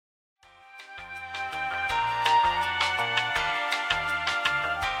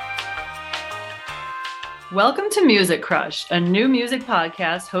Welcome to Music Crush, a new music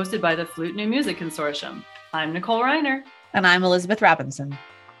podcast hosted by the Flute New Music Consortium. I'm Nicole Reiner. And I'm Elizabeth Robinson.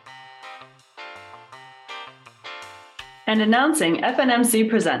 And announcing FNMC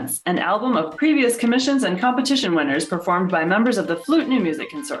Presents, an album of previous commissions and competition winners performed by members of the Flute New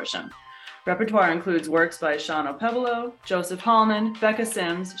Music Consortium. Repertoire includes works by Sean O'Pevolo, Joseph Hallman, Becca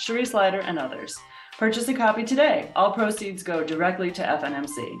Sims, Cherie Slider, and others. Purchase a copy today. All proceeds go directly to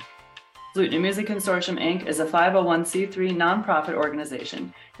FNMC. Flute New Music Consortium, Inc. is a 501c3 nonprofit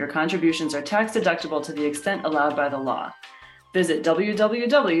organization. Your contributions are tax deductible to the extent allowed by the law. Visit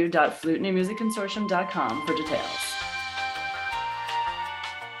www.flutenewmusicconsortium.com for details.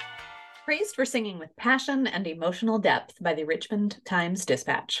 Praised for singing with passion and emotional depth by the Richmond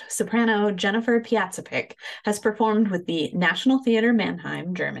Times-Dispatch, soprano Jennifer Piazza-Pick has performed with the National Theater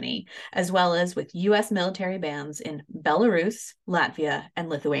Mannheim, Germany, as well as with U.S. military bands in Belarus, Latvia, and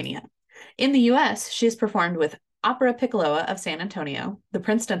Lithuania. In the U.S., she has performed with Opera Piccoloa of San Antonio, the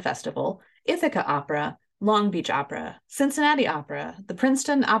Princeton Festival, Ithaca Opera, Long Beach Opera, Cincinnati Opera, the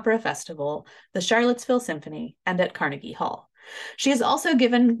Princeton Opera Festival, the Charlottesville Symphony, and at Carnegie Hall. She has also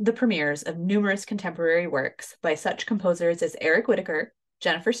given the premieres of numerous contemporary works by such composers as Eric Whitacre,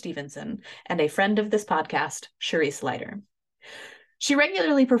 Jennifer Stevenson, and a friend of this podcast, Cherie Slider. She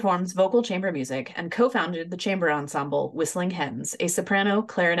regularly performs vocal chamber music and co-founded the chamber ensemble Whistling Hens, a soprano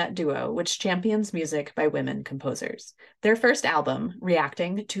clarinet duo which champions music by women composers. Their first album,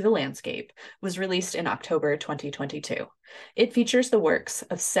 Reacting to the Landscape, was released in October 2022. It features the works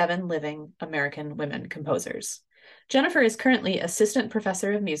of 7 living American women composers. Jennifer is currently assistant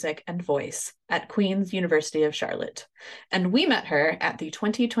professor of music and voice at Queen's University of Charlotte, and we met her at the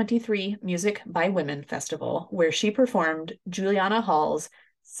 2023 Music by Women Festival, where she performed Juliana Hall's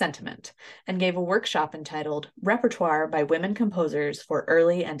Sentiment and gave a workshop entitled Repertoire by Women Composers for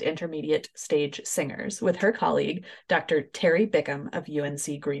Early and Intermediate Stage Singers with her colleague, Dr. Terry Bickham of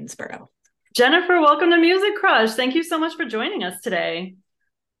UNC Greensboro. Jennifer, welcome to Music Crush. Thank you so much for joining us today.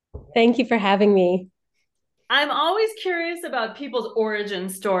 Thank you for having me. I'm always curious about people's origin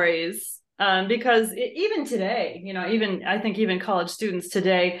stories because even today, I think even college students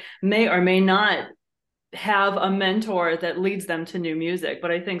today may or may not have a mentor that leads them to new music.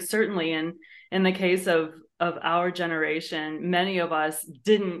 But I think certainly in the case of our generation, many of us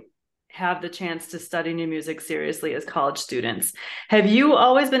didn't have the chance to study new music seriously as college students. Have you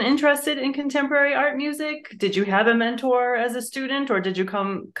always been interested in contemporary art music? Did you have a mentor as a student, or did you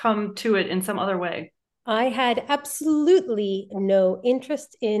come to it in some other way? I had absolutely no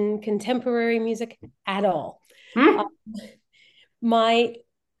interest in contemporary music at all. I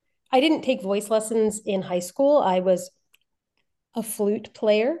didn't take voice lessons in high school. I was a flute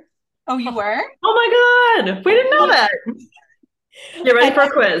player. Oh, you were? Oh my God, we didn't know that. You're ready for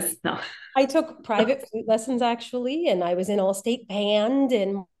a quiz? No. I took private flute lessons actually, and I was in all-state band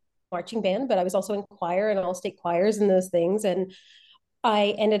and marching band, but I was also in choir and all-state choirs and those things. And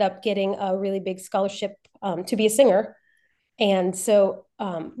I ended up getting a really big scholarship to be a singer. And so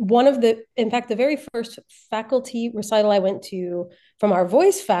in fact, the very first faculty recital I went to from our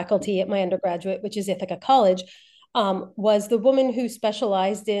voice faculty at my undergraduate, which is Ithaca College, was the woman who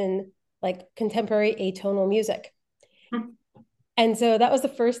specialized in like contemporary atonal music. And so that was the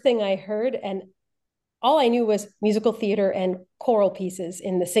first thing I heard. And all I knew was musical theater and choral pieces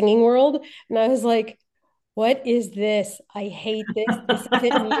in the singing world. And I was like, what is this? I hate this. This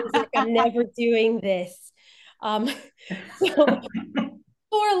isn't music. I'm never doing this. So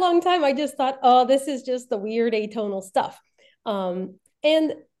for a long time, I just thought, oh, this is just the weird atonal stuff.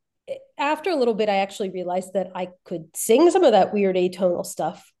 And after a little bit, I actually realized that I could sing some of that weird atonal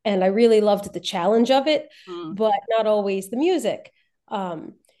stuff. And I really loved the challenge of it, but not always the music.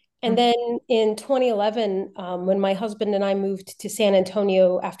 And then in 2011, when my husband and I moved to San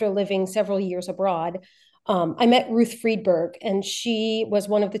Antonio after living several years abroad, I met Ruth Friedberg, and she was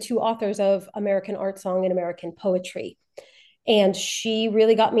one of the 2 authors of American Art Song and American Poetry. And she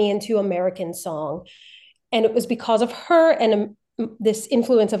really got me into American song. And it was because of her and this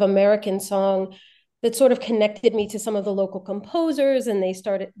influence of American song that sort of connected me to some of the local composers. And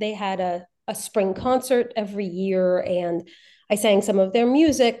they had a spring concert every year, and I sang some of their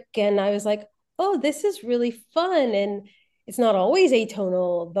music, and I was like, oh, this is really fun. And it's not always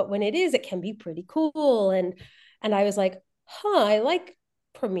atonal, but when it is, it can be pretty cool. And I was like, I like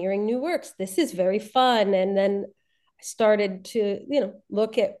premiering new works. This is very fun. And then I started to,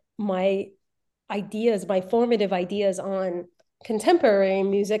 look at my ideas, my formative ideas on contemporary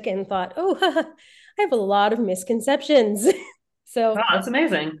music, and thought, oh, I have a lot of misconceptions. So wow, that's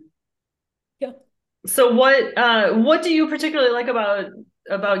amazing. Yeah. So what do you particularly like about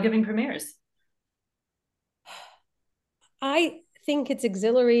giving premieres? I think it's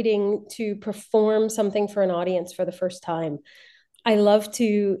exhilarating to perform something for an audience for the first time. I love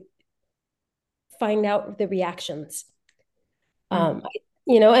to find out the reactions. Um,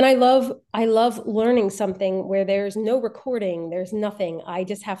 and I love learning something where there's no recording, there's nothing. I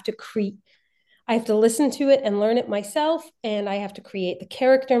just have to create. I have to listen to it and learn it myself, and I have to create the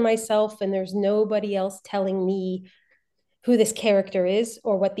character myself, and there's nobody else telling me who this character is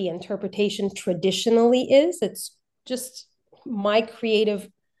or what the interpretation traditionally is. It's just my creative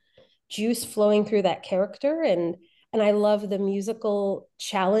juice flowing through that character, and I love the musical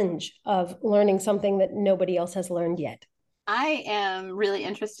challenge of learning something that nobody else has learned yet. I am really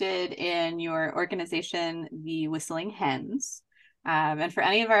interested in your organization, the Whistling Hens. And for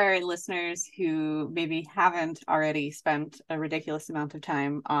any of our listeners who maybe haven't already spent a ridiculous amount of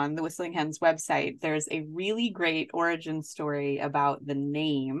time on the Whistling Hens website, there's a really great origin story about the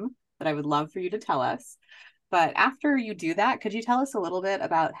name that I would love for you to tell us. But after you do that, could you tell us a little bit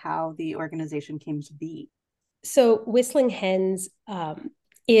about how the organization came to be? So, Whistling Hens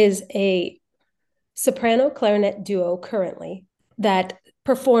is a soprano clarinet duo currently that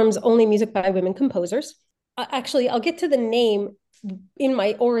performs only music by women composers. Actually, I'll get to the name in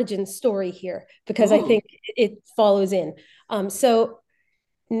my origin story here because I think it follows in. So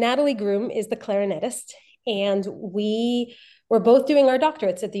Natalie Groom is the clarinetist, and we were both doing our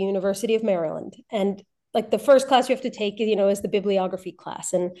doctorates at the University of Maryland. And like the first class you have to take, is the bibliography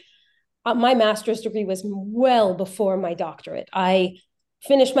class. And my master's degree was well before my doctorate. I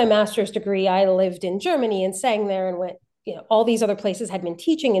finished my master's degree. I lived in Germany and sang there and went, all these other places, had been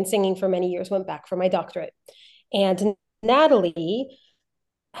teaching and singing for many years, went back for my doctorate. And Natalie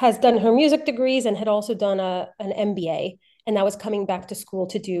has done her music degrees and had also done an MBA, and now was coming back to school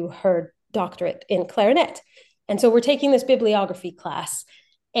to do her doctorate in clarinet. And so we're taking this bibliography class,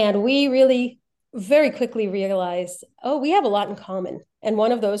 and we really very quickly realized, oh, we have a lot in common. And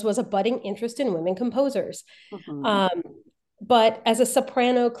one of those was a budding interest in women composers. But as a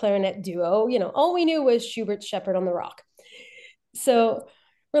soprano clarinet duo, all we knew was Schubert's Shepherd on the Rock. So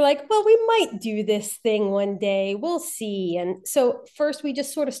we're like, well, we might do this thing one day. We'll see. And so first we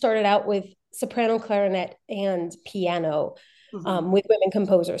just sort of started out with soprano clarinet and piano with women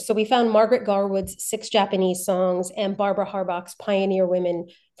composers. So we found Margaret Garwood's 6 Japanese songs and Barbara Harbach's Pioneer Women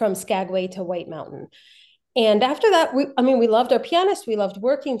from Skagway to White Mountain. And after that, we loved our pianist. We loved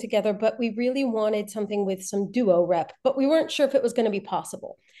working together, but we really wanted something with some duo rep, but we weren't sure if it was going to be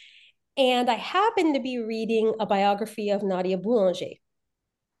possible. And I happened to be reading a biography of Nadia Boulanger.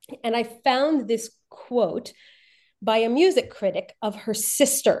 And I found this quote by a music critic of her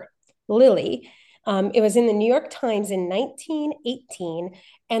sister, Lily. It was in the New York Times in 1918.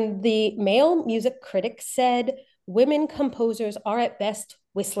 And the male music critic said, "Women composers are at best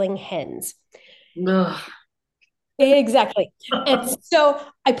whistling hens." Ugh. Exactly. And so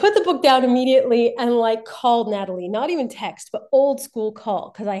I put the book down immediately and called Natalie, not even text, but old school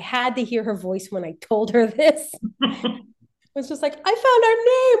call, because I had to hear her voice when I told her this. It was just like, I found our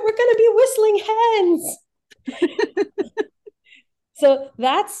name. We're going to be whistling hens. So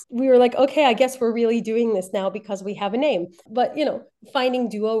we were like, okay, I guess we're really doing this now because we have a name. But, finding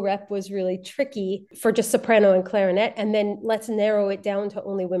duo rep was really tricky for just soprano and clarinet. And then let's narrow it down to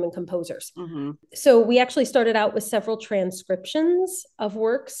only women composers. So we actually started out with several transcriptions of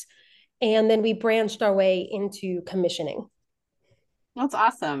works, and then we branched our way into commissioning. That's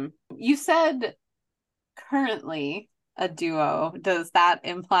awesome. You said currently a duo. Does that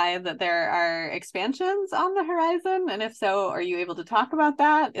imply that there are expansions on the horizon? And if so, are you able to talk about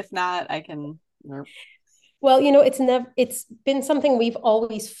that? If not, I can. Well, it's been something we've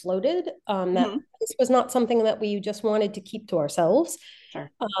always floated. This was not something that we just wanted to keep to ourselves. Sure.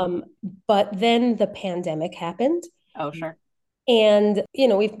 But then the pandemic happened. Oh, sure. And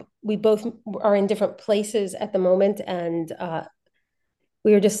we both are in different places at the moment, and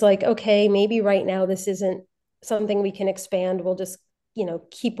we were just like, okay, maybe right now this isn't something we can expand. We'll just,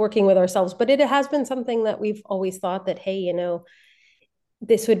 keep working with ourselves. But it has been something that we've always thought that, hey,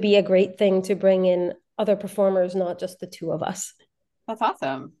 this would be a great thing to bring in other performers, not just the two of us. That's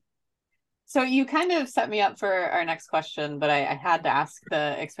awesome. So you kind of set me up for our next question, but I had to ask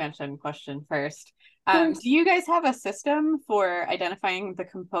the expansion question first. Do you guys have a system for identifying the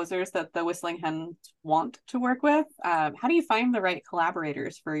composers that the Whistling Hens want to work with? How do you find the right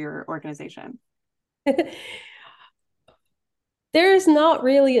collaborators for your organization? There's not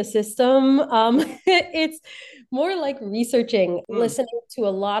really a system. It's more like researching, listening to a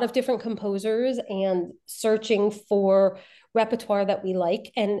lot of different composers and searching for repertoire that we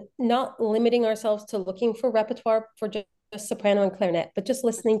like, and not limiting ourselves to looking for repertoire for just just soprano and clarinet, but just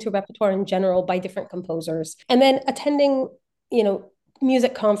listening to repertoire in general by different composers. And then attending,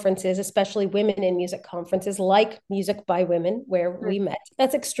 music conferences, especially women in music conferences like Music by Women, where we met.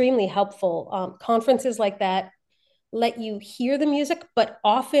 That's extremely helpful. Conferences like that let you hear the music, but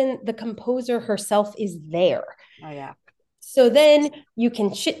often the composer herself is there. Oh, yeah. So then you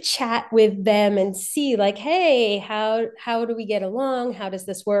can chit chat with them and see like, hey, how do we get along? How does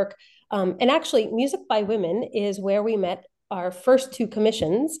this work? And actually, Music by Women is where we met our first two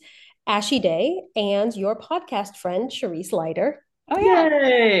commissions, Ashy Day and your podcast friend, Charisse Leiter. Oh, yeah.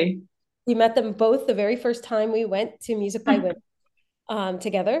 Yay. We met them both the very first time we went to Music by Women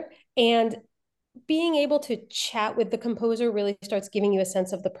together. And being able to chat with the composer really starts giving you a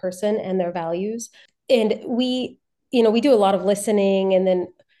sense of the person and their values. And we do a lot of listening, and then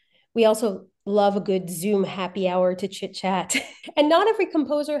we also love a good Zoom happy hour to chit chat. And not every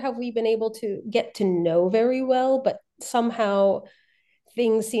composer have we been able to get to know very well, but somehow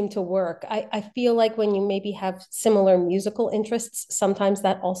things seem to work. I feel like when you maybe have similar musical interests, sometimes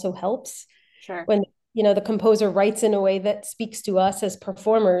that also helps. Sure. When, the composer writes in a way that speaks to us as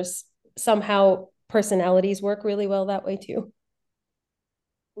performers, somehow personalities work really well that way too.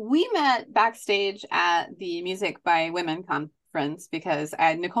 We met backstage at the Music by Women conference because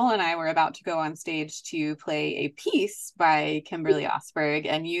Nicole and I were about to go on stage to play a piece by Kimberly Osberg,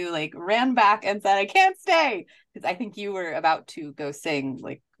 and you ran back and said, I can't stay, because I think you were about to go sing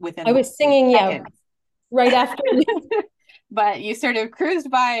within I was singing, seconds. Right after. But you sort of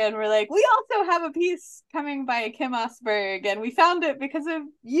cruised by and were like, we also have a piece coming by Kim Osberg, and we found it because of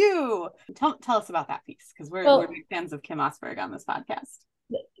you. Tell us about that piece, because we're big fans of Kim Osberg on this podcast.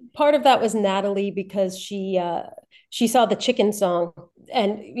 Part of that was Natalie, because she saw the chicken song,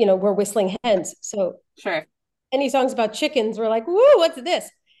 and we're whistling hens. So sure, any songs about chickens, we're like, woo, what's this?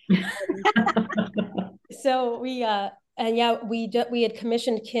 So we had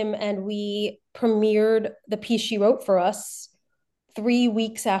commissioned Kim, and we premiered the piece she wrote for us 3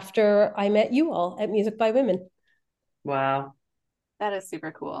 weeks after I met you all at Music by Women. Wow. That is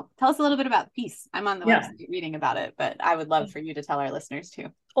super cool. Tell us a little bit about the piece. I'm on the website reading about it, but I would love for you to tell our listeners too.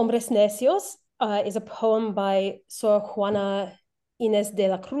 Hombres Necios is a poem by Sor Juana Inés de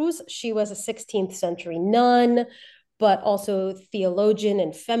la Cruz. She was a 16th century nun, but also theologian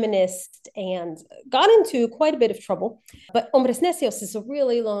and feminist, and got into quite a bit of trouble. But Hombres Necios is a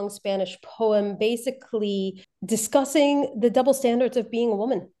really long Spanish poem, basically discussing the double standards of being a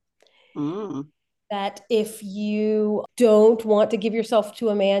woman. That if you don't want to give yourself to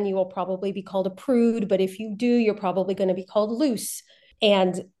a man, you will probably be called a prude. But if you do, you're probably going to be called loose.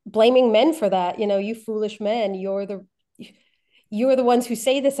 And blaming men for that, you foolish men, you're the ones who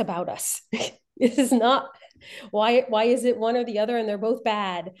say this about us. This is not, why is it one or the other, and they're both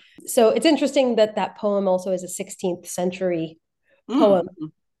bad? So it's interesting that poem also is a 16th century poem.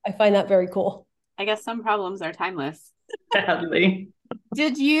 I find that very cool. I guess some problems are timeless. Sadly.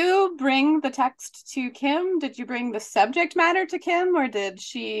 Did you bring the text to Kim? Did you bring the subject matter to Kim, or did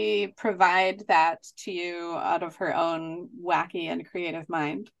she provide that to you out of her own wacky and creative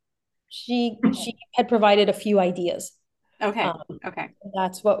mind? She had provided a few ideas. Okay.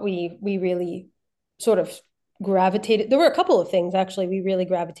 That's what we really sort of gravitated. There were a couple of things actually we really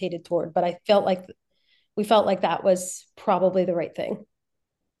gravitated toward, but we felt like that was probably the right thing.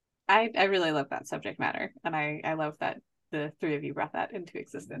 I really love that subject matter, and I love that the three of you brought that into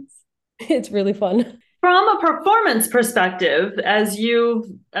existence. It's really fun. From a performance perspective, as you've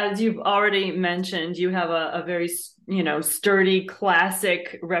already mentioned, you have a very sturdy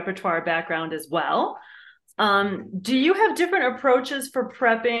classic repertoire background as well. Do you have different approaches for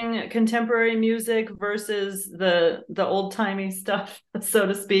prepping contemporary music versus the old-timey stuff, so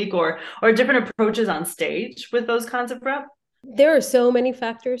to speak, or different approaches on stage with those kinds of prep? There are so many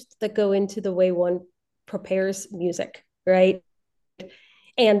factors that go into the way one prepares music, right?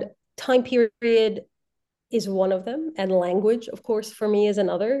 And time period is one of them, and language, of course, for me is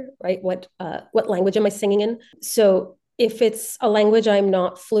another, right? What language am I singing in? So if it's a language I'm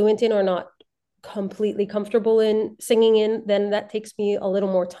not fluent in or not completely comfortable in singing in, then that takes me a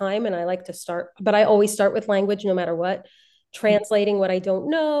little more time, and I like to start, but I always start with language no matter what, translating what I don't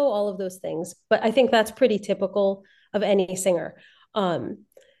know, all of those things. But I think that's pretty typical of any singer.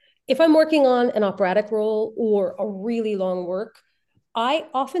 If I'm working on an operatic role or a really long work, I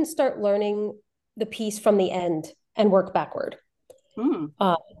often start learning the piece from the end and work backward. And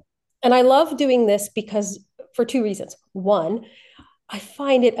I love doing this because for two reasons. One, I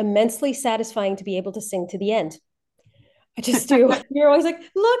find it immensely satisfying to be able to sing to the end. I just do. You're always like,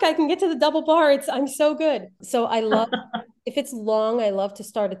 look, I can get to the double bar. I'm so good. So I love, if it's long, I love to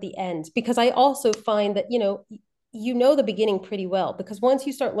start at the end, because I also find that, you know the beginning pretty well, because once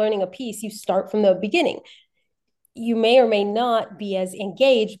you start learning a piece, you start from the beginning. You may or may not be as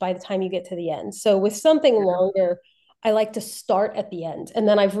engaged by the time you get to the end. So with something longer, I like to start at the end, and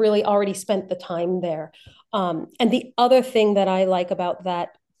then I've really already spent the time there. And the other thing that I like about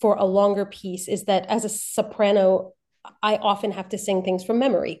that for a longer piece is that as a soprano, I often have to sing things from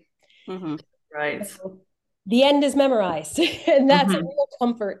memory. Mm-hmm. Right. So the end is memorized, and that's a Mm-hmm. real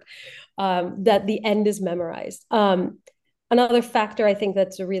comfort, that the end is memorized. Another factor I think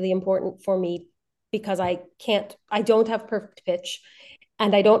that's really important for me, because I don't have perfect pitch,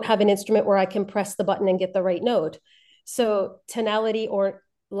 and I don't have an instrument where I can press the button and get the right note. So tonality or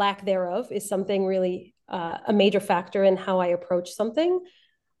lack thereof is something really, a major factor in how I approach something.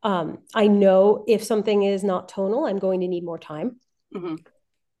 I know if something is not tonal, I'm going to need more time. Mm-hmm.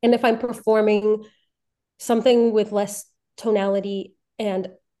 And if I'm performing something with less tonality and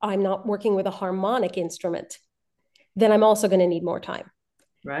I'm not working with a harmonic instrument, then I'm also going to need more time.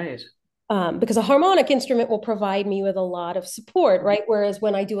 Right. Because a harmonic instrument will provide me with a lot of support, right? Whereas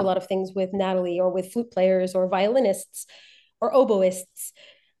when I do a lot of things with Natalie or with flute players or violinists or oboists,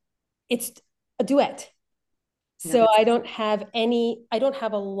 it's a duet. So I don't have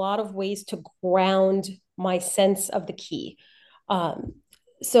a lot of ways to ground my sense of the key. Um,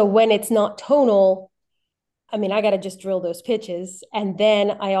 so when it's not tonal, I mean, I got to just drill those pitches. And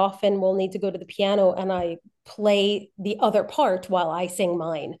then I often will need to go to the piano and I play the other part while I sing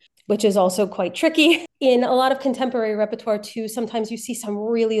mine, which is also quite tricky. In a lot of contemporary repertoire, too, sometimes you see some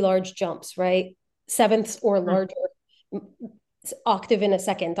really large jumps, right? Sevenths or larger, octave in a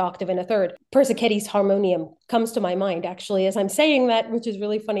second, octave in a third. Persichetti's harmonium comes to my mind, actually, as I'm saying that, which is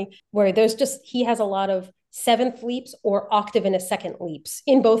really funny, where he has a lot of seventh leaps or octave in a second leaps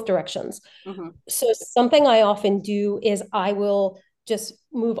in both directions. Mm-hmm. So something I often do is I will just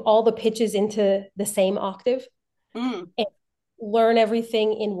move all the pitches into the same octave and learn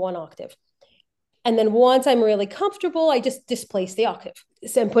everything in one octave. And then once I'm really comfortable, I just displace the octave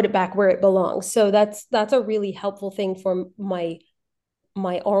and put it back where it belongs. So that's a really helpful thing for my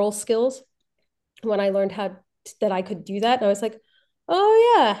oral skills. When I learned that I could do that, and I was like,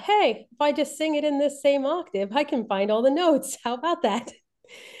 oh yeah, hey, if I just sing it in this same octave, I can find all the notes. How about that?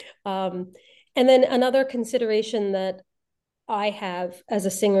 Um, and then another consideration that I have as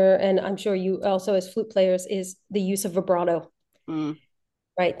a singer, and I'm sure you also as flute players, is the use of vibrato. Mm.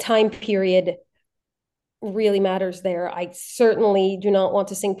 Right? Time period really matters there. I certainly do not want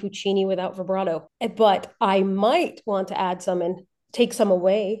to sing Puccini without vibrato, but I might want to add some and take some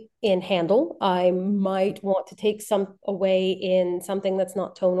away in Handel. I might want to take some away in something that's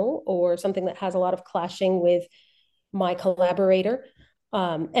not tonal or something that has a lot of clashing with my collaborator.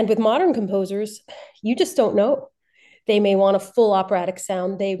 And with modern composers, you just don't know. They may want a full operatic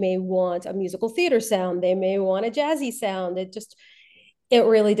sound. They may want a musical theater sound. They may want a jazzy sound. It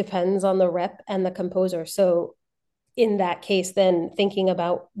really depends on the rep and the composer. So in that case, then thinking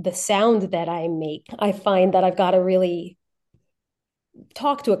about the sound that I make, I find that I've got to really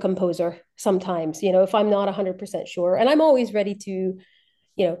talk to a composer sometimes, if I'm not 100% sure. And I'm always ready to,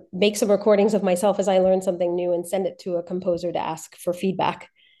 make some recordings of myself as I learn something new and send it to a composer to ask for feedback.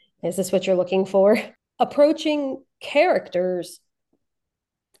 Is this what you're looking for? Approaching characters,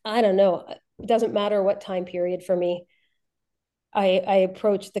 I don't know. It doesn't matter what time period for me. I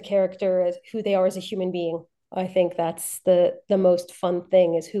approach the character as who they are as a human being. I think that's the most fun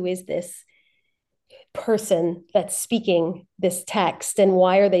thing, is who is this person that's speaking this text and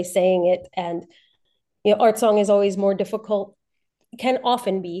why are they saying it? And art song is always more difficult, can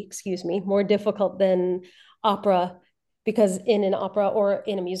often be, excuse me, more difficult than opera, because in an opera or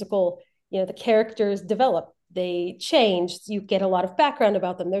in a musical, the characters develop, they change, you get a lot of background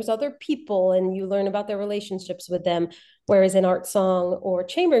about them, there's other people and you learn about their relationships with them. Whereas in art song or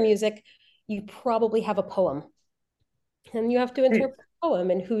chamber music, you probably have a poem and you have to interpret the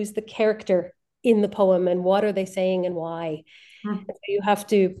poem and who's the character in the poem and what are they saying and why. Mm. So you have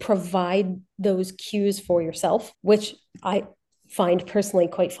to provide those cues for yourself, which I find personally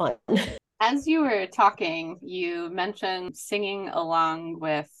quite fun. As you were talking, you mentioned singing along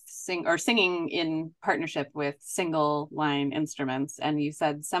with singing in partnership with single line instruments, and you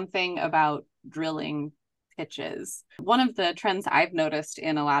said something about drilling pitches. One of the trends I've noticed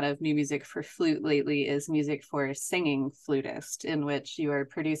in a lot of new music for flute lately is music for singing flutist, in which you are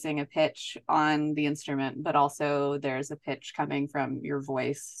producing a pitch on the instrument, but also there's a pitch coming from your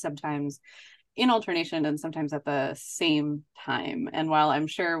voice, sometimes in alternation and sometimes at the same time. And while I'm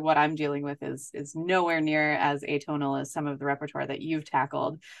sure what I'm dealing with is nowhere near as atonal as some of the repertoire that you've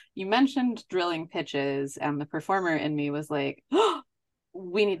tackled, you mentioned drilling pitches, and the performer in me was like, oh,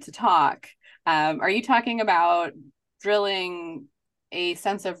 we need to talk. Are you talking about drilling a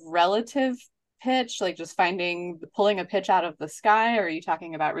sense of relative pitch, like just pulling a pitch out of the sky, or are you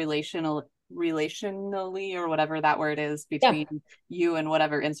talking about relationally, or whatever that word is, Yeah, between you and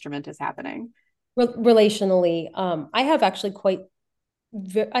whatever instrument is happening? relationally. I have actually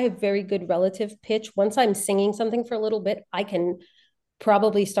I have very good relative pitch. Once I'm singing something for a little bit, I can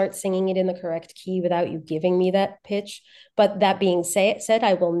probably start singing it in the correct key without you giving me that pitch. But that being said,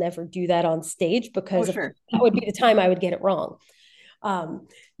 I will never do that on stage Oh, because of sure. that would be the time I would get it wrong.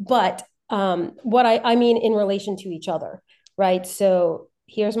 But what I mean in relation to each other, right? So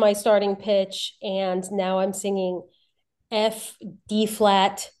here's my starting pitch, and now I'm singing F, D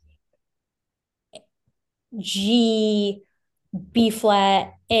flat, G, B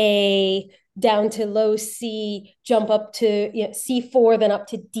flat, A, down to low C, jump up to C4, then up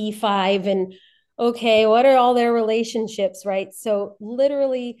to D5. And okay, what are all their relationships, right? So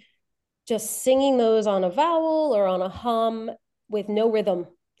literally just singing those on a vowel or on a hum with no rhythm,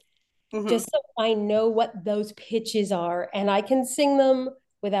 Mm-hmm. just so I know what those pitches are and I can sing them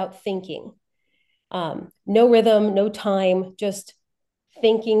without thinking. No rhythm, no time, just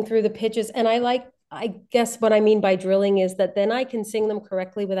thinking through the pitches. And I guess what I mean by drilling is that then I can sing them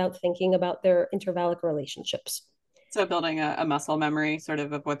correctly without thinking about their intervallic relationships. So building a muscle memory sort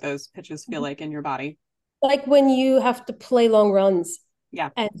of what those pitches feel like in your body. Like when you have to play long runs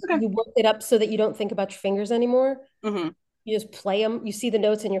Yeah. and Okay. you work it up so that you don't think about your fingers anymore. Mm-hmm. You just play them. You see the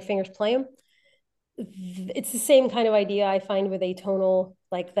notes and your fingers play them. It's the same kind of idea I find with atonal,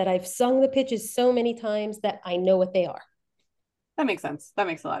 like that I've sung the pitches so many times that I know what they are. That makes sense. That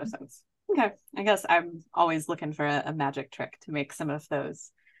makes a lot of sense. Okay. I guess I'm always looking for a magic trick to make some of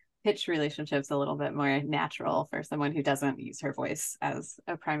those pitch relationships a little bit more natural for someone who doesn't use her voice as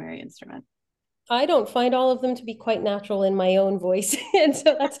a primary instrument. I don't find all of them to be quite natural in my own voice. And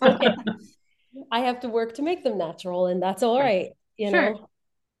so that's okay. I have to work to make them natural, and that's all Sure. right, you Sure. know.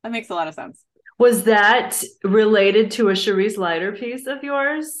 That makes a lot of sense. Was that related to a Cherise Leiter piece of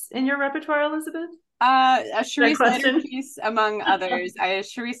yours in your repertoire, Elizabeth? A That Cherise Leiter question? piece, among others.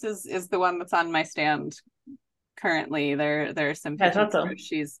 Cherise is the one that's on my stand currently. There are some I pitches thought where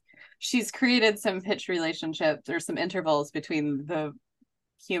so. she's created some pitch relationships or some intervals between the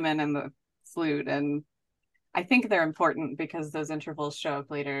human and the flute, and I think they're important because those intervals show up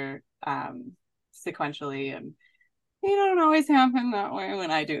later sequentially, and they don't always happen that way when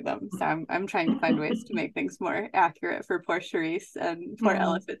I do them. So I'm trying to find ways to make things more accurate for poor Charisse and poor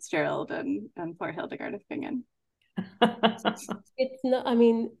Ella Mhm. Fitzgerald and poor Hildegard of Bingen. It's not, I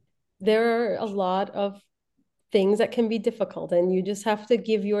mean, there are a lot of things that can be difficult, and you just have to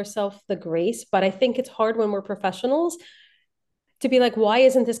give yourself the grace. But I think it's hard when we're professionals to be like, why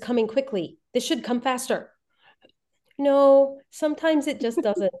isn't this coming quickly? This should come faster. No, sometimes it just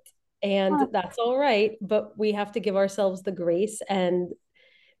doesn't. And that's all right. But we have to give ourselves the grace and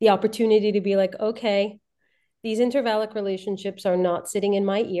the opportunity to be like, okay, these intervallic relationships are not sitting in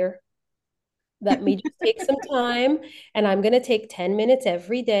my ear. Let me just take some time, and I'm going to take 10 minutes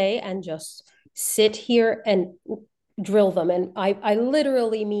every day and just sit here and drill them. And I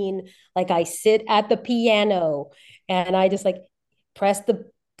literally mean like I sit at the piano and I just like press the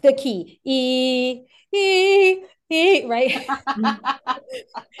key, right?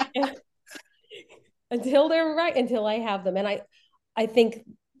 Until they're right, until I have them. And I think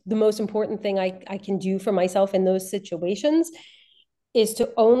the most important thing I can do for myself in those situations is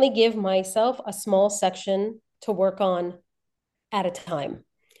to only give myself a small section to work on at a time.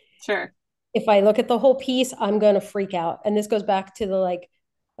 Sure. If I look at the whole piece, I'm going to freak out. And this goes back to the like,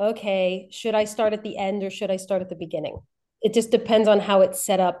 okay, should I start at the end or should I start at the beginning? It just depends on how it's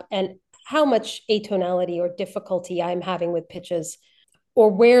set up and how much atonality or difficulty I'm having with pitches or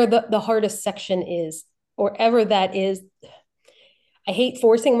where the hardest section is, or ever that is. I hate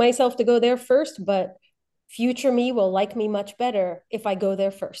forcing myself to go there first, but future me will like me much better if I go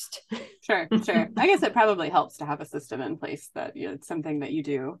there first. Sure, sure. I guess it probably helps to have a system in place that it's something that you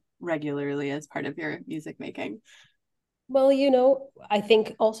do regularly as part of your music making. Well, I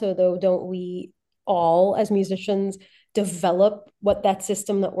think also, though, don't we all as musicians develop what that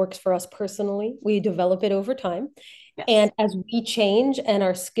system that works for us personally? We develop it over time. Yes. And as we change and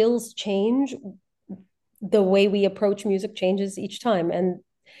our skills change, the way we approach music changes each time. And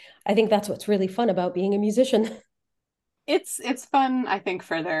I think that's what's really fun about being a musician. It's fun, I think,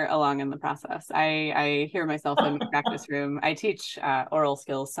 further along in the process. I hear myself in the practice room. I teach oral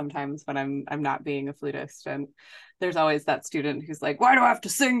skills sometimes when I'm not being a flutist, and there's always that student who's like, "Why do I have to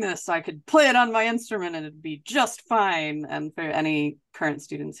sing this? I could play it on my instrument and it'd be just fine." And for any current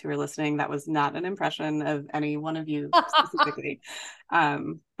students who are listening, that was not an impression of any one of you specifically.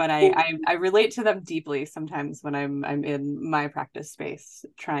 But I relate to them deeply sometimes when I'm in my practice space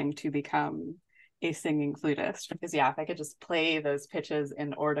trying to become a singing flutist, because yeah, if I could just play those pitches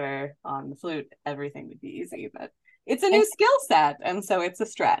in order on the flute, everything would be easy. But it's a new skill set, and so it's a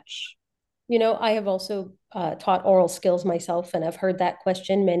stretch. You know, I have also taught oral skills myself, and I've heard that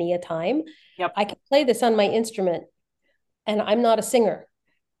question many a time. Yep. I can play this on my instrument, and I'm not a singer.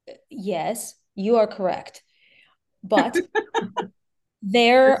 Yes, you are correct. But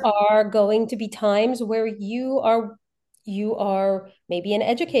there are going to be times where you are maybe an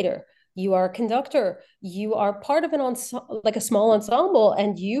educator, you are a conductor, you are part of an ensemble, like a small ensemble,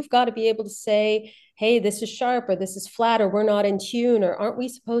 and you've got to be able to say, hey, this is sharp, or this is flat, or we're not in tune, or aren't we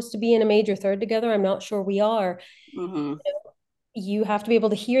supposed to be in a major third together? I'm not sure we are. Mm-hmm. You have to be able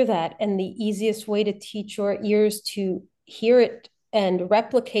to hear that, and the easiest way to teach your ears to hear it and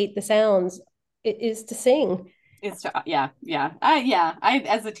replicate the sounds is to sing. It's yeah. I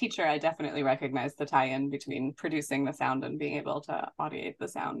as a teacher, I definitely recognize the tie-in between producing the sound and being able to audiate the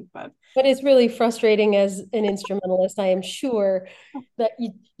sound. But it's really frustrating as an instrumentalist. I am sure that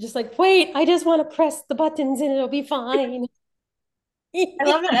you just like, wait, I just want to press the buttons and it'll be fine. I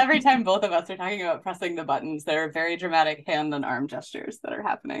love that every time both of us are talking about pressing the buttons, there are very dramatic hand and arm gestures that are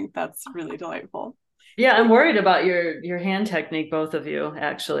happening. That's really delightful. Yeah, I'm worried about your hand technique, both of you.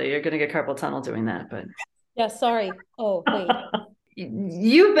 Actually, you're going to get carpal tunnel doing that, but Yeah, sorry. Oh, wait.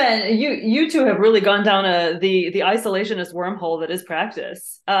 You two have really gone down the isolationist wormhole that is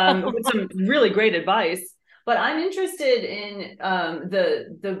practice, with some really great advice. But I'm interested in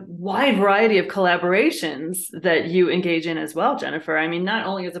the wide variety of collaborations that you engage in as well, Jennifer. I mean, not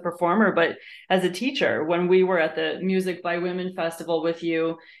only as a performer, but as a teacher. When we were at the Music by Women Festival with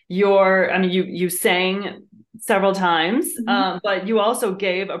you, you sang several times, but you also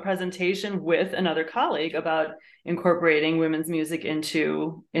gave a presentation with another colleague about incorporating women's music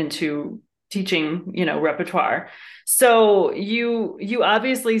into teaching, repertoire. So you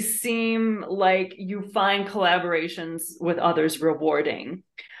obviously seem like you find collaborations with others rewarding.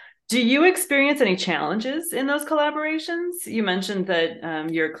 Do you experience any challenges in those collaborations? You mentioned that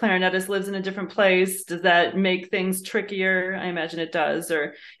your clarinetist lives in a different place. Does that make things trickier? I imagine it does.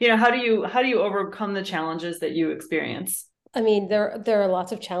 Or, how do you overcome the challenges that you experience? I mean, there are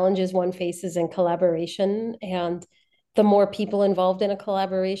lots of challenges one faces in collaboration, and the more people involved in a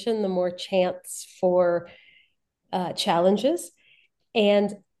collaboration, the more chance for challenges.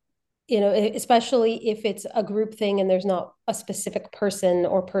 And especially if it's a group thing and there's not a specific person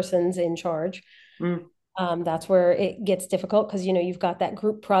or persons in charge. That's where it gets difficult, because you've got that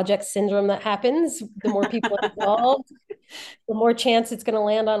group project syndrome that happens. The more people involved, the more chance it's going to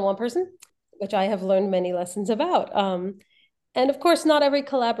land on one person, which I have learned many lessons about. And of course, not every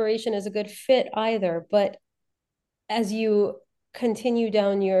collaboration is a good fit either. But as you continue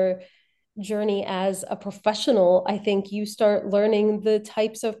down your journey as a professional, I think you start learning the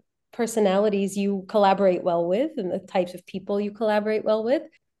types of personalities you collaborate well with and the types of people you collaborate well with.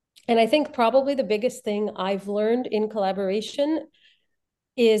 And I think probably the biggest thing I've learned in collaboration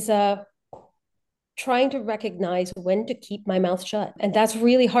is trying to recognize when to keep my mouth shut. And that's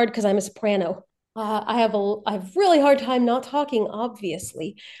really hard because I'm a soprano. I have really hard time not talking,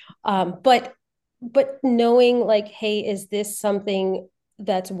 obviously. But knowing like, hey, is this something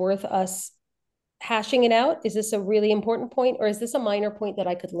that's worth us hashing it out? Is this a really important point, or is this a minor point that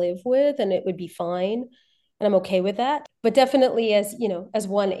I could live with and it would be fine? And I'm okay with that. But definitely as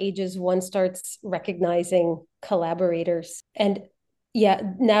one ages, one starts recognizing collaborators. And yeah,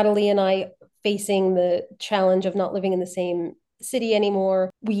 Natalie and I, facing the challenge of not living in the same city anymore,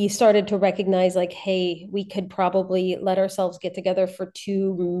 we started to recognize like, hey, we could probably let ourselves get together for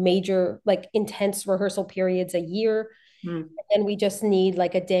 2 major, like intense rehearsal periods a year. And we just need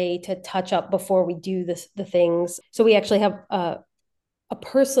like a day to touch up before we do the things. So we actually have a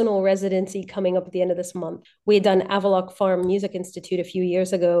personal residency coming up at the end of this month. We had done Avaloq Farm Music Institute a few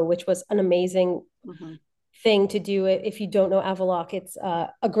years ago, which was an amazing thing to do. If you don't know Avaloq, it's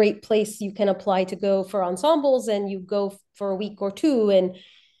a great place you can apply to go for ensembles, and you go for a week or 2 and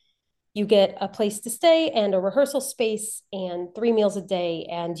you get a place to stay and a rehearsal space and 3 meals a day,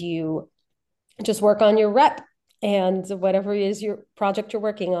 and you just work on your rep and whatever it is your project you're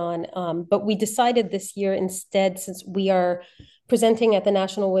working on. But we decided this year instead, since we are presenting at the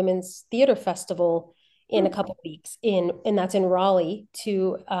National Women's Theater Festival in a couple of weeks and that's in Raleigh,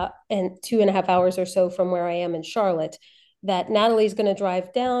 and 2.5 hours or so from where I am in Charlotte. That Natalie's going to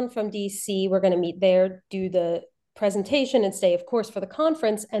drive down from DC. We're going to meet there, do the presentation, and stay, of course, for the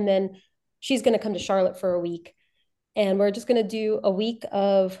conference. And then she's going to come to Charlotte for a week. And we're just going to do a week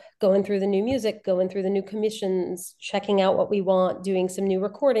of going through the new music, going through the new commissions, checking out what we want, doing some new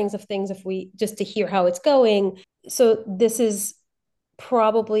recordings of things just to hear how it's going. So this is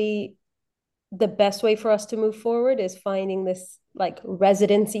probably the best way for us to move forward, is finding this like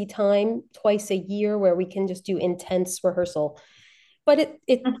residency time twice a year where we can just do intense rehearsal. But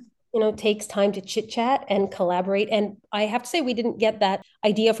it takes time to chit chat and collaborate. And I have to say, we didn't get that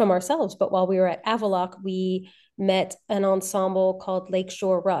idea from ourselves, but while we were at Avaloq, we met an ensemble called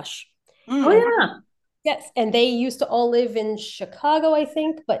Lakeshore Rush. Oh, yeah. Yes. And they used to all live in Chicago, I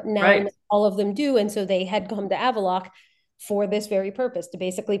think, but now all of them do. And so they had come to Avaloq for this very purpose, to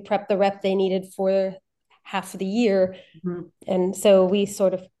basically prep the rep they needed for half of the year. Mm-hmm. And so we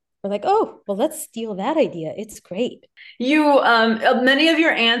sort of were like, oh, well, let's steal that idea. It's great. You, many of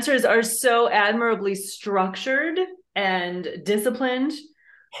your answers are so admirably structured and disciplined.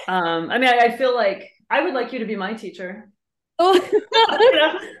 I mean, I feel like I would like you to be my teacher. Oh,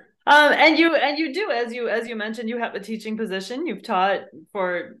 and you do, as you mentioned, you have a teaching position. You've taught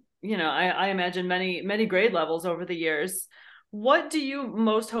for, I imagine many grade levels over the years. What do you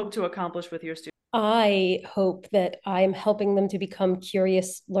most hope to accomplish with your students? I hope that I'm helping them to become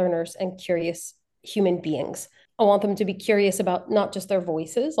curious learners and curious human beings. I want them to be curious about not just their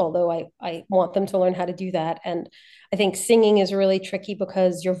voices, although I want them to learn how to do that. And I think singing is really tricky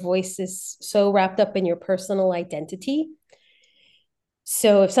because your voice is so wrapped up in your personal identity.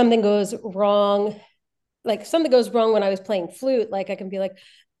 So if something goes wrong, when I was playing flute, like I can be like,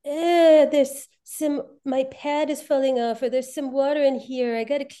 my pad is falling off, or there's some water in here, I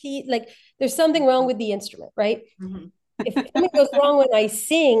gotta clean, like there's something wrong with the instrument, right? Mm-hmm. If something goes wrong when I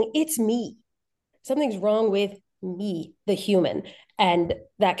sing, it's me. Something's wrong with me, the human, and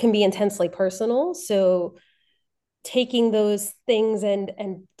that can be intensely personal. So taking those things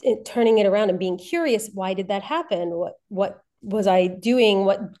and turning it around and being curious, why did that happen? What was I doing?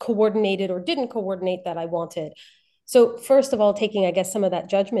 What coordinated or didn't coordinate that I wanted? So first of all, taking, I guess, some of that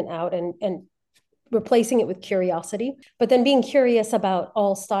judgment out and replacing it with curiosity, but then being curious about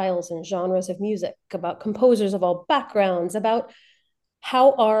all styles and genres of music, about composers of all backgrounds, about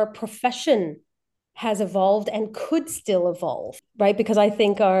how our profession has evolved and could still evolve, right? Because I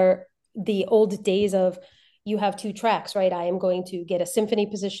think the old days of you have two tracks, right? I am going to get a symphony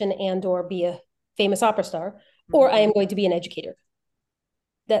position and or be a famous opera star, or I am going to be an educator.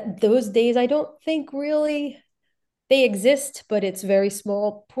 That those days, I don't think really they exist, but it's a very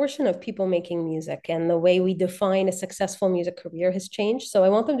small portion of people making music, and the way we define a successful music career has changed. So I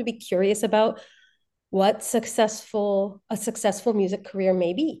want them to be curious about what a successful music career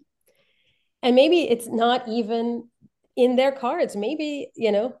may be. And maybe it's not even in their cards. Maybe,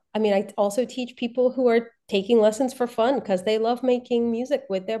 I also teach people who are taking lessons for fun because they love making music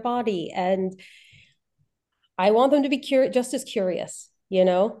with their body. And I want them to be just as curious,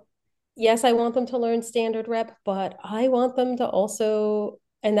 Yes, I want them to learn standard rep, but I want them to also,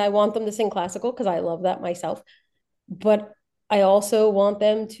 and I want them to sing classical because I love that myself. But I also want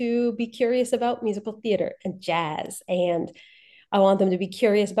them to be curious about musical theater and jazz. And I want them to be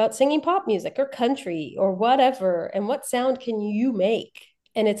curious about singing pop music or country or whatever. And what sound can you make?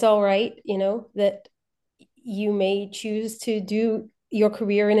 And it's all right, that you may choose to do your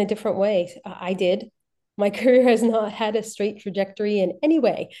career in a different way. I did. My career has not had a straight trajectory in any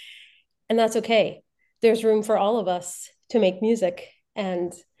way. And that's okay. There's room for all of us to make music.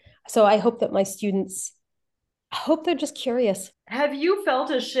 And so I hope that my students, I hope they're just curious. Have you felt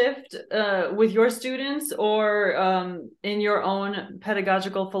a shift with your students or in your own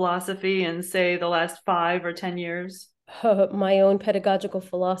pedagogical philosophy in, say, the last 5 or 10 years? My own pedagogical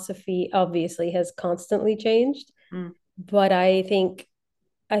philosophy obviously has constantly changed. But I think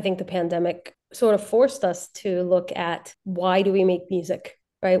the pandemic sort of forced us to look at, why do we make music?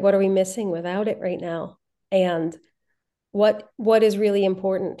 Right? What are we missing without it right now? And what is really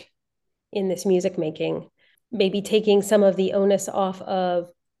important in this music making? Maybe taking some of the onus off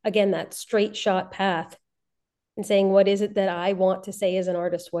of, again, that straight shot path and saying, what is it that I want to say as an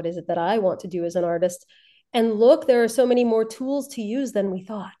artist? What is it that I want to do as an artist? And look, there are so many more tools to use than we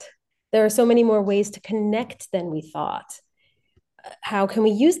thought. There are so many more ways to connect than we thought. How can we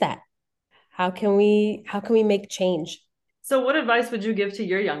use that? How can we make change? So what advice would you give to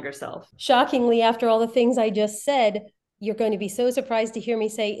your younger self? Shockingly, after all the things I just said, you're going to be so surprised to hear me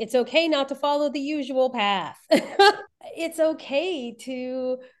say, it's okay not to follow the usual path. It's okay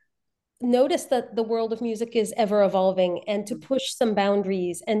to notice that the world of music is ever evolving and to push some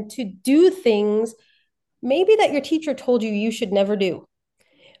boundaries and to do things maybe that your teacher told you you should never do.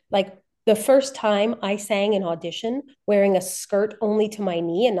 Like the first time I sang an audition wearing a skirt only to my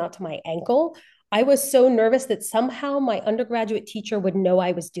knee and not to my ankle, I was so nervous that somehow my undergraduate teacher would know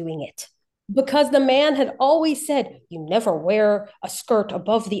I was doing it. Because the man had always said, you never wear a skirt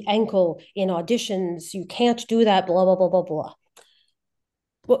above the ankle in auditions. You can't do that, blah, blah, blah, blah, blah.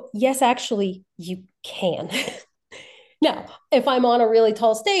 Well, yes, actually, you can. Now, if I'm on a really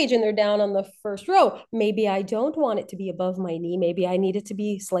tall stage and they're down on the first row, maybe I don't want it to be above my knee. Maybe I need it to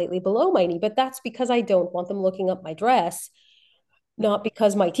be slightly below my knee, but that's because I don't want them looking up my dress, not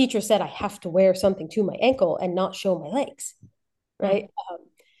because my teacher said I have to wear something to my ankle and not show my legs, right?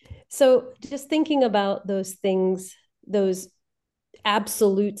 So just thinking about those things, those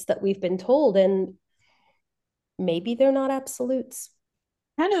absolutes that we've been told, and maybe they're not absolutes.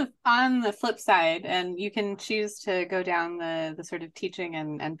 Kind of on the flip side, and you can choose to go down the sort of teaching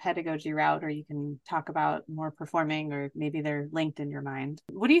and pedagogy route, or you can talk about more performing, or maybe they're linked in your mind.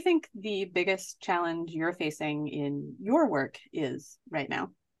 What do you think the biggest challenge you're facing in your work is right now?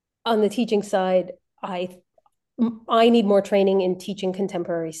 On the teaching side, I need more training in teaching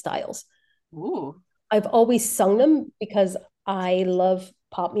contemporary styles. Ooh. I've always sung them because I love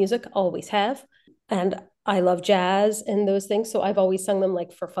pop music, always have. And I love jazz and those things. So I've always sung them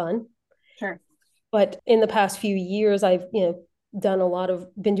like for fun. Sure. But in the past few years, I've,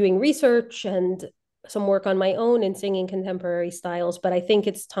 been doing research and some work on my own in singing contemporary styles. But I think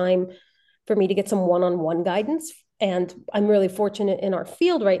it's time for me to get some one-on-one guidance. And I'm really fortunate in our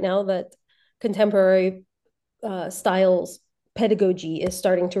field right now that contemporary styles pedagogy is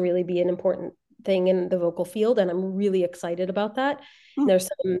starting to really be an important thing in the vocal field. And I'm really excited about that. There's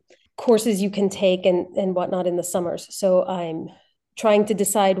some courses you can take and whatnot in the summers. So I'm trying to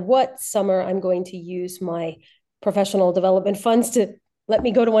decide what summer I'm going to use my professional development funds to let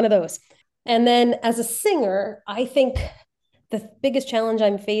me go to one of those. And then as a singer, I think the biggest challenge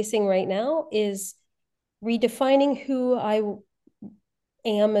I'm facing right now is redefining who I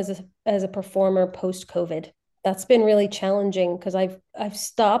am as a performer post-COVID. That's been really challenging because I've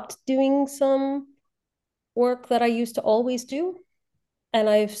stopped doing some work that I used to always do. And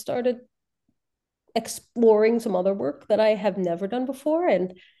I've started exploring some other work that I have never done before.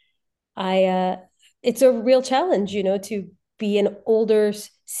 And it's a real challenge, to be an older,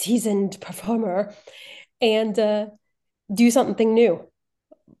 seasoned performer and do something new.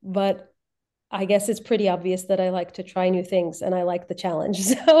 But I guess it's pretty obvious that I like to try new things and I like the challenge.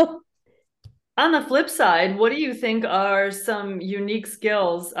 So on the flip side, what do you think are some unique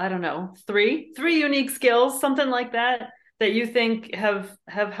skills? I don't know, three unique skills, something like that, that you think have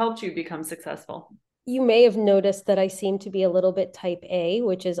helped you become successful? You may have noticed that I seem to be a little bit type A,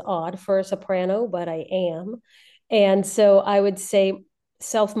 which is odd for a soprano, but I am. And so I would say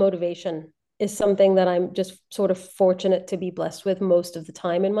self-motivation is something that I'm just sort of fortunate to be blessed with most of the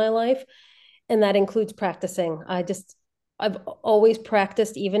time in my life. And that includes practicing. I've always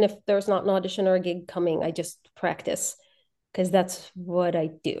practiced, even if there's not an audition or a gig coming, I just practice because that's what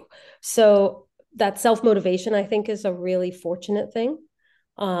I do. So that self-motivation, I think, is a really fortunate thing.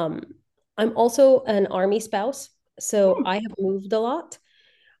 I'm also an Army spouse, so I have moved a lot.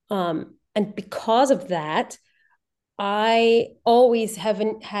 And because of that, I always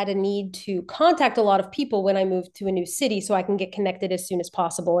haven't had a need to contact a lot of people when I move to a new city so I can get connected as soon as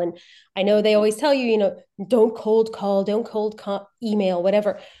possible. And I know they always tell you, don't cold call, don't email,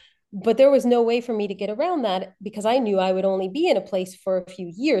 whatever. But there was no way for me to get around that because I knew I would only be in a place for a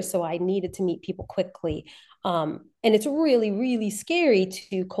few years. So I needed to meet people quickly. And it's really, really scary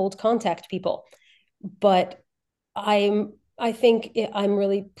to cold contact people. But I think I'm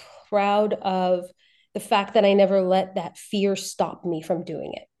really proud of the fact that I never let that fear stop me from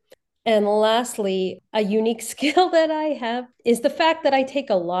doing it. And lastly, a unique skill that I have is the fact that I take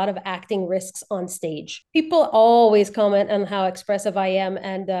a lot of acting risks on stage. People always comment on how expressive I am.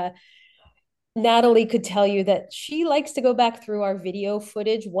 And Natalie could tell you that she likes to go back through our video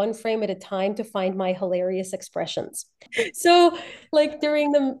footage one frame at a time to find my hilarious expressions. So like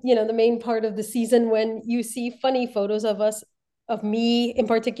during the main part of the season, when you see funny photos of us, of me in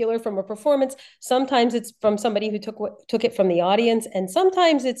particular from a performance, sometimes it's from somebody who took it from the audience, and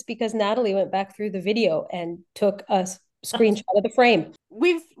sometimes it's because Natalie went back through the video and took a screenshot of the frame.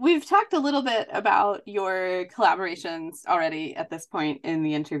 We've talked a little bit about your collaborations already at this point in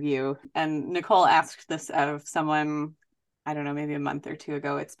the interview, and Nicole asked this of someone, I don't know, maybe a month or two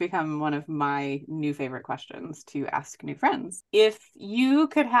ago. It's become one of my new favorite questions to ask new friends. If you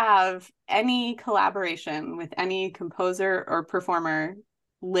could have any collaboration with any composer or performer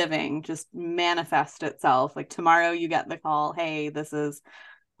living just manifest itself? Like tomorrow you get the call, hey, this is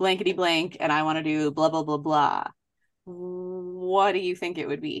blankety blank and I want to do blah, blah, blah, blah. What do you think it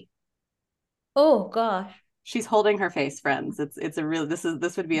would be? Oh gosh. She's holding her face, friends. It's a real, this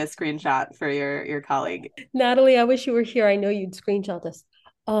would be a screenshot for your colleague. Natalie, I wish you were here. I know you'd screenshot this.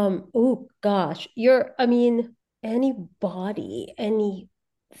 Oh gosh. I mean, anybody,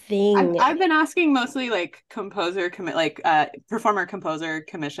 anything. I've been asking mostly like performer composer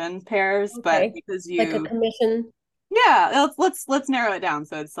commission pairs, but Okay. because Like a commission. yeah, let's narrow it down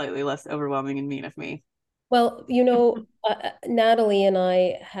so it's slightly less overwhelming and mean of me. Well, Natalie and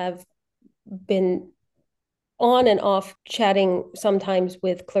I have been on and off chatting sometimes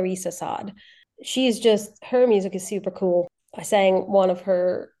with Clarice Assad. Her music is super cool. I sang one of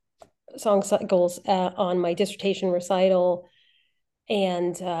her song cycles on my dissertation recital,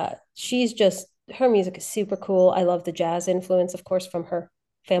 and her music is super cool. I love the jazz influence, of course, from her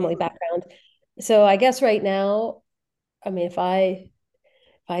family background. So I guess right now, I mean, if I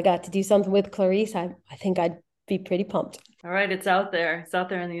got to do something with Clarice, I think I'd be pretty pumped. All right, it's out there. It's out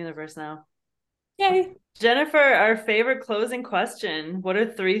there in the universe now. Yay. Jennifer, our favorite closing question. What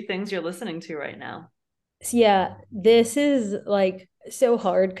are 3 things you're listening to right now? Yeah, this is like so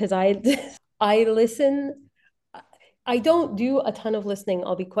hard because I listen. I don't do a ton of listening,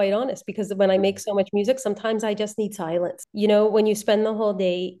 I'll be quite honest, because when I make so much music, sometimes I just need silence. When you spend the whole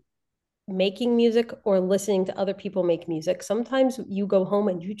day making music or listening to other people make music, sometimes you go home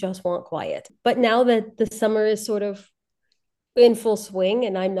and you just want quiet. But now that the summer is sort of in full swing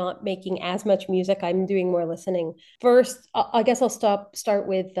and I'm not making as much music, I'm doing more listening. First, I guess I'll start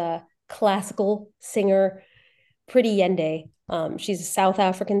with classical singer Pretty Yende. She's a South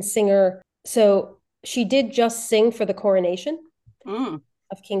African singer. So she did just sing for the coronation of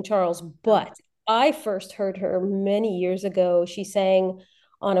King Charles, but I first heard her many years ago. She sang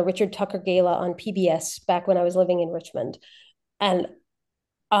on a Richard Tucker gala on PBS back when I was living in Richmond. And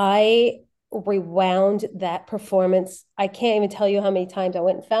I rewound that performance. I can't even tell you how many times I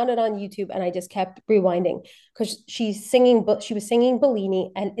went and found it on YouTube and I just kept rewinding because she was singing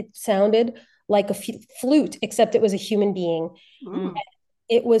Bellini and it sounded like a flute, except it was a human being.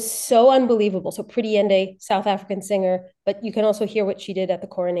 It was so unbelievable. So Pretty Yende, South African singer, but you can also hear what she did at the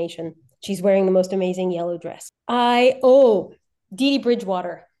coronation. She's wearing the most amazing yellow dress. Dee Dee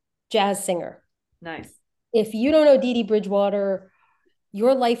Bridgewater, jazz singer. Nice. If you don't know Dee Dee Bridgewater,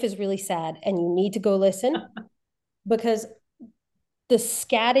 your life is really sad and you need to go listen because the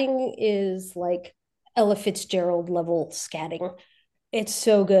scatting is like Ella Fitzgerald level scatting. It's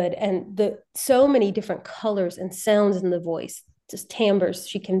so good. And so many different colors and sounds in the voice, just timbres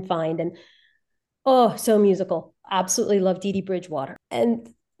she can find. And so musical. Absolutely love Dee Dee Bridgewater. And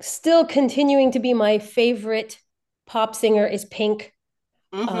still continuing to be my favorite pop singer is Pink.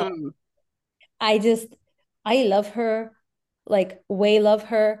 I love her, like way love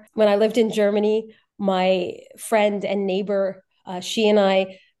her. When I lived in Germany, my friend and neighbor, she and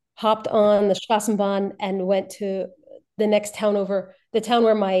I hopped on the Straßenbahn and went to the next town over, the town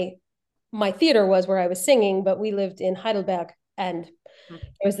where my theater was, where I was singing, but we lived in Heidelberg. And there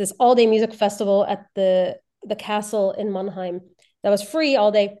was this all-day music festival at the castle in Mannheim that was free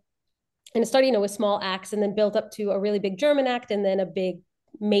all day. And it started, with small acts and then built up to a really big German act and then a big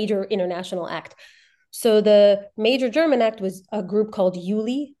major international act. So the major German act was a group called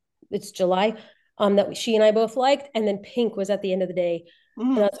Juli. It's July, that she and I both liked. And then Pink was at the end of the day.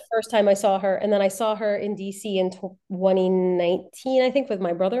 And that's the first time I saw her. And then I saw her in DC in 2019, I think, with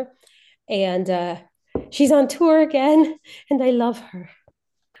my brother. And she's on tour again. And I love her.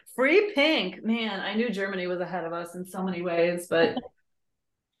 Free Pink. Man, I knew Germany was ahead of us in so many ways, but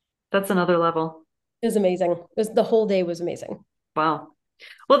that's another level. It was amazing. The whole day was amazing. Wow.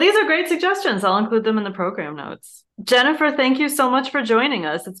 Well, these are great suggestions. I'll include them in the program notes. Jennifer, thank you so much for joining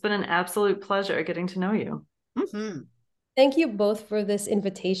us. It's been an absolute pleasure getting to know you. Thank you both for this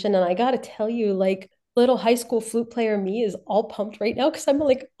invitation. And I got to tell you, like, little high school flute player me is all pumped right now because I'm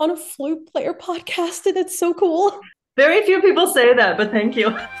like on a flute player podcast and it's so cool. Very few people say that, but thank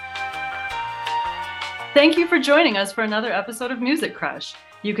you. Thank you for joining us for another episode of Music Crush.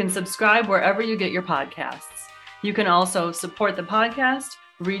 You can subscribe wherever you get your podcasts. You can also support the podcast,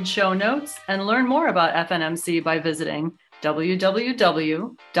 read show notes, and learn more about FNMC by visiting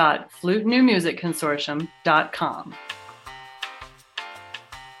www.flutenewmusicconsortium.com.